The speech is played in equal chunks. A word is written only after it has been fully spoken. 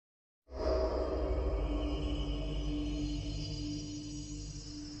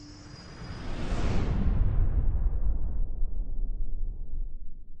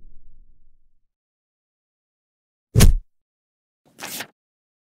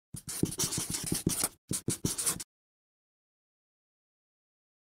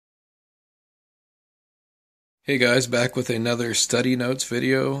Hey guys, back with another study notes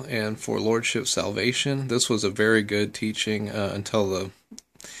video, and for Lordship Salvation. This was a very good teaching until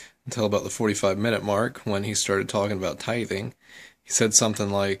about the 45-minute mark when he started talking about tithing. He said something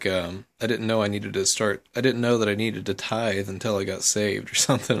like, I didn't know that I needed to tithe until I got saved or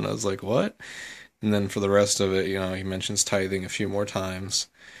something, and I was like, what? And then for the rest of it, he mentions tithing a few more times.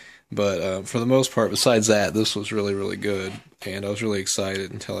 But for the most part, besides that, this was really, really good, and I was really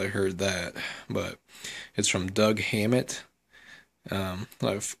excited until I heard that. But it's from Doug Hammett.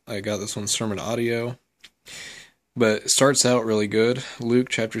 I got this one sermon audio, but it starts out really good. Luke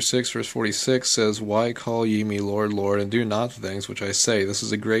chapter 6, verse 46 says, "Why call ye me Lord, Lord, and do not the things which I say?" This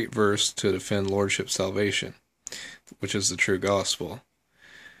is a great verse to defend Lordship salvation, which is the true gospel.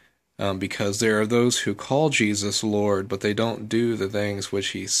 Because there are those who call Jesus Lord, but they don't do the things which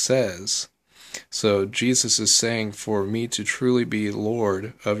he says. So Jesus is saying, for me to truly be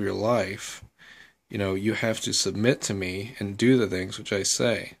Lord of your life, you have to submit to me and do the things which I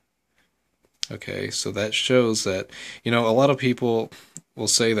say. Okay, so that shows that, a lot of people will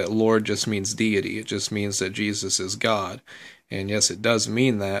say that Lord just means deity. It just means that Jesus is God. And yes, it does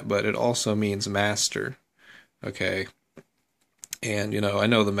mean that, but it also means master. Okay. And, I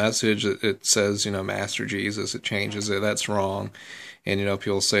know the message, it says, Master Jesus, it changes it. That's wrong. And,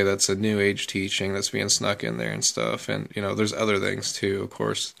 people say that's a New Age teaching that's being snuck in there and stuff. And, there's other things too. Of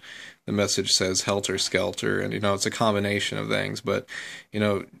course, the message says helter skelter, and, it's a combination of things. But,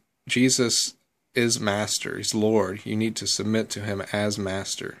 Jesus is Master. He's Lord. You need to submit to him as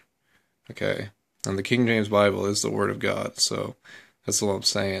Master. Okay? And the King James Bible is the Word of God. So that's all I'm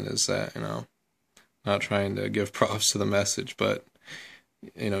saying is that, not trying to give props to the message, but,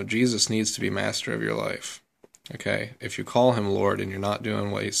 Jesus needs to be master of your life. Okay? If you call him Lord and you're not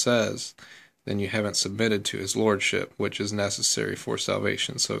doing what he says, then you haven't submitted to his lordship, which is necessary for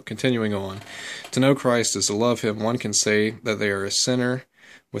salvation. So continuing on, to know Christ is to love him. One can say that they are a sinner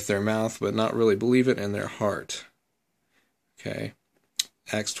with their mouth, but not really believe it in their heart. Okay?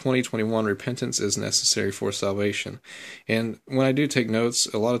 Acts 20:21, repentance is necessary for salvation. And when I do take notes,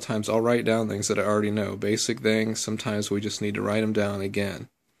 a lot of times I'll write down things that I already know, basic things. Sometimes we just need to write them down again.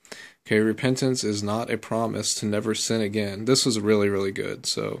 Okay, repentance is not a promise to never sin again. This was really, really good,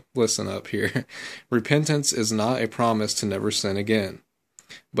 so listen up here. Repentance is not a promise to never sin again,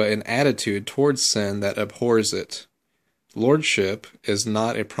 but an attitude towards sin that abhors it. Lordship is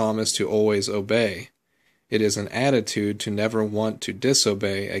not a promise to always obey. It is an attitude to never want to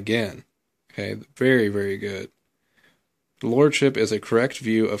disobey again. Okay, very, very good. Lordship is a correct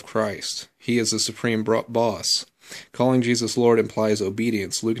view of Christ. He is the supreme boss. Calling Jesus Lord implies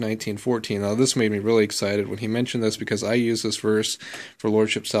obedience. Luke 19:14. Now this made me really excited when he mentioned this, because I use this verse for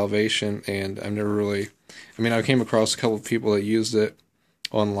Lordship salvation, and I've never really, I came across a couple of people that used it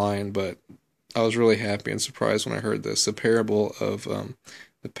online, but I was really happy and surprised when I heard this. The parable of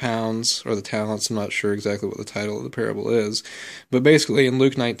the pounds or the talents. I'm not sure exactly what the title of the parable is, but basically in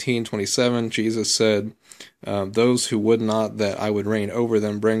Luke 19:27, Jesus said, "Those who would not that I would reign over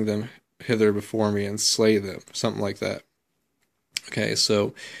them, bring them hither before me and slay them," something like that. Okay,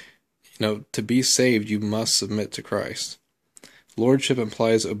 so to be saved, you must submit to Christ. Lordship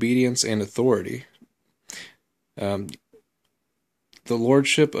implies obedience and authority. The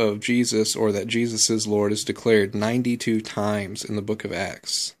Lordship of Jesus, or that Jesus is Lord, is declared 92 times in the book of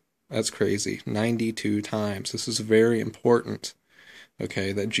Acts. That's crazy. 92 times. This is very important,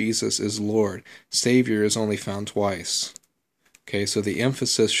 okay, that Jesus is Lord. Savior is only found twice. Okay, so the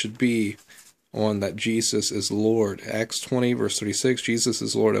emphasis should be on that Jesus is Lord. Acts 20, verse 36, Jesus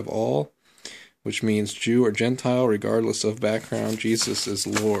is Lord of all, which means Jew or Gentile, regardless of background, Jesus is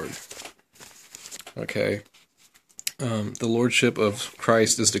Lord. Okay. The Lordship of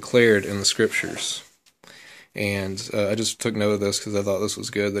Christ is declared in the Scriptures. And I just took note of this because I thought this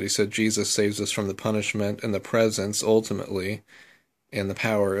was good, that he said Jesus saves us from the punishment and the presence, ultimately, and the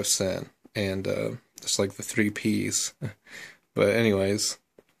power of sin. And it's like the 3 Ps. But anyways,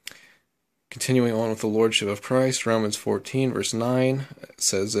 continuing on with the Lordship of Christ, Romans 14, verse 9,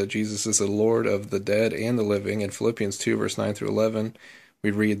 says that Jesus is the Lord of the dead and the living. In Philippians 2, verse 9 through 11, we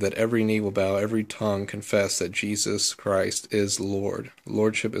read that every knee will bow, every tongue confess that Jesus Christ is Lord.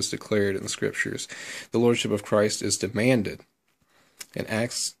 Lordship is declared in the Scriptures. The Lordship of Christ is demanded. In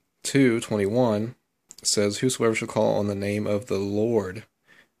Acts 2:21 says, "Whosoever shall call on the name of the Lord."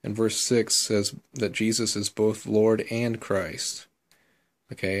 And verse 6 says that Jesus is both Lord and Christ.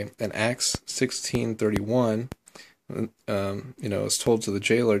 Okay, in Acts 16:31, is told to the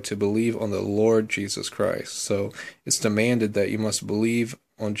jailer to believe on the Lord Jesus Christ. So it's demanded that you must believe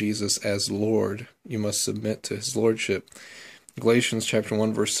on Jesus as Lord. You must submit to his lordship. Galatians chapter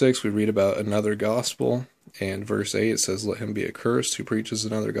 1 verse 6, we read about another gospel, and verse 8 it says, "Let him be accursed who preaches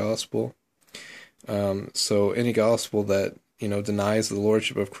another gospel." So any gospel that denies the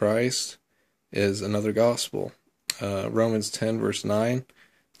lordship of Christ is another gospel. Romans 10 verse 9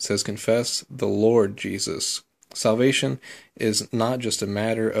 says, "Confess the Lord Jesus." Salvation is not just a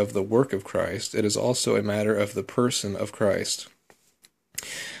matter of the work of Christ, it is also a matter of the person of Christ.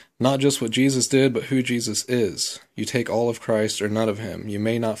 Not just what Jesus did, but who Jesus is. You take all of Christ or none of him. You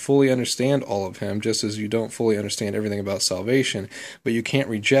may not fully understand all of him, just as you don't fully understand everything about salvation, but you can't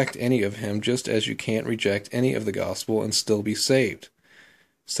reject any of him, just as you can't reject any of the gospel and still be saved.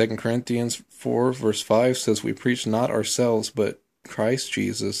 2 Corinthians 4 verse 5 says, "We preach not ourselves, but Christ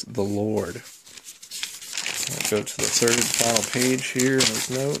Jesus the Lord." I'll go to the third and final page here in those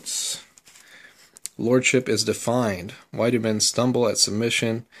notes. Lordship is defined. Why do men stumble at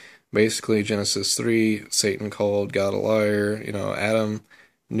submission? Basically, Genesis 3, Satan called God a liar. Adam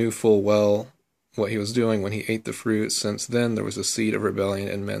knew full well what he was doing when he ate the fruit. Since then, there was a seed of rebellion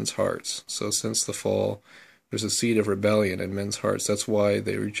in men's hearts. So since the fall, there's a seed of rebellion in men's hearts. That's why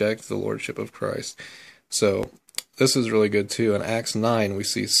they reject the lordship of Christ. So this is really good too. In Acts 9, we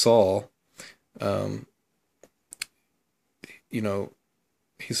see Saul,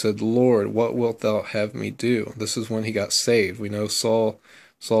 he said, "Lord, what wilt thou have me do?" This is when he got saved. We know Saul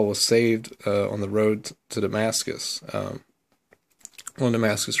was saved on the road to Damascus, on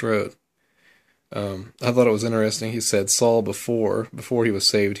Damascus Road. I thought it was interesting. He said Saul before he was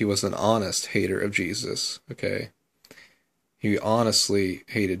saved, he was an honest hater of Jesus. Okay, he honestly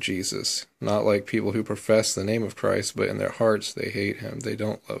hated Jesus, not like people who profess the name of Christ, but in their hearts they hate him. They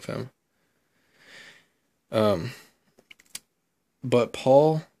don't love him. But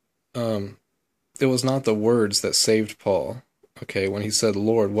Paul, it was not the words that saved Paul. Okay, when he said,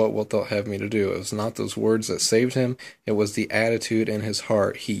 "Lord, what wilt thou have me to do?" It was not those words that saved him. It was the attitude in his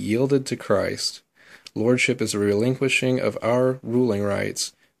heart. He yielded to Christ. Lordship is a relinquishing of our ruling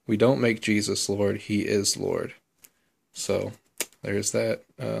rights. We don't make Jesus Lord. He is Lord. So, there's that.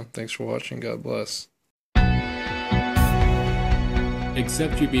 Thanks for watching. God bless.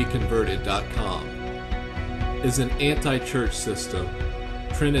 ExceptYouBeConverted.com is an anti-church system,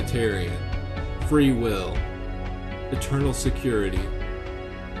 Trinitarian, free will, eternal security,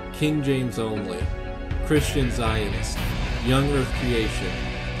 King James only, Christian Zionist, Young Earth Creation,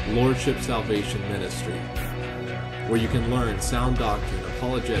 Lordship Salvation Ministry, where you can learn sound doctrine,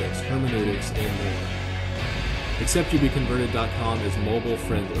 apologetics, hermeneutics, and more. ExceptYouBeConverted.com is mobile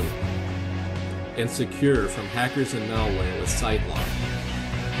friendly and secure from hackers and malware with SiteLock.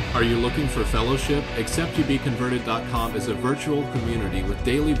 Are you looking for fellowship? ExceptYouBeConverted.com is a virtual community with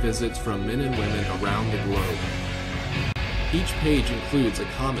daily visits from men and women around the globe. Each page includes a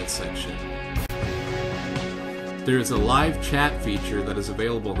comment section. There is a live chat feature that is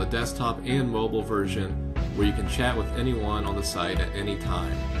available on the desktop and mobile version where you can chat with anyone on the site at any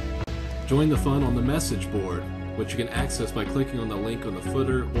time. Join the fun on the message board, which you can access by clicking on the link on the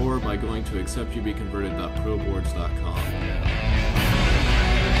footer or by going to acceptyoubeconverted.proboards.com.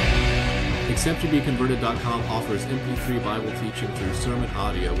 ExceptYouBeConverted.com offers MP3 Bible teaching through sermon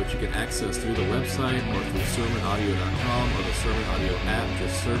audio, which you can access through the website or through sermonaudio.com or the Sermon Audio app.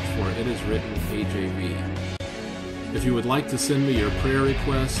 Just search for It Is Written KJV. If you would like to send me your prayer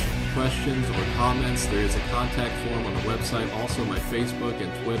requests, questions, or comments, there is a contact form on the website, also my Facebook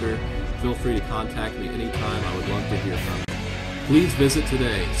and Twitter. Feel free to contact me anytime. I would love to hear from you. Please visit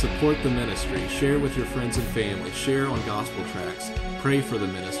today, support the ministry, share with your friends and family, share on gospel tracts, pray for the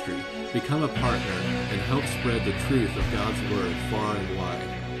ministry, become a partner, and help spread the truth of God's Word far and wide.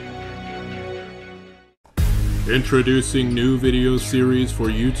 Introducing new video series for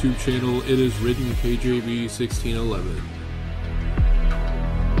YouTube channel It Is Written KJV 1611.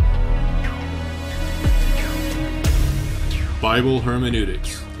 Bible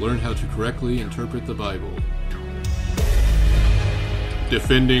Hermeneutics. Learn how to correctly interpret the Bible.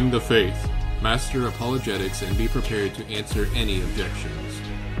 Defending the Faith. Master apologetics and be prepared to answer any objections.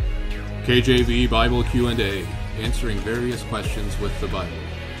 KJV Bible Q&A. Answering various questions with the Bible.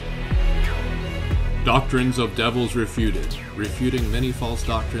 Doctrines of Devils Refuted. Refuting many false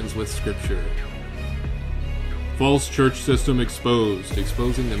doctrines with Scripture. False Church System Exposed.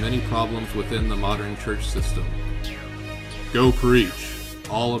 Exposing the many problems within the modern church system. Go Preach.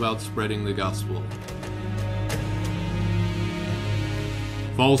 All about spreading the gospel.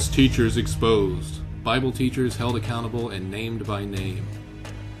 False Teachers Exposed. Bible teachers held accountable and named by name.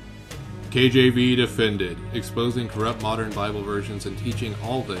 KJV Defended, exposing corrupt modern Bible versions and teaching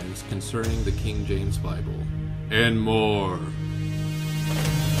all things concerning the King James Bible, and more.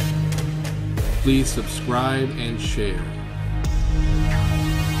 Please subscribe and share.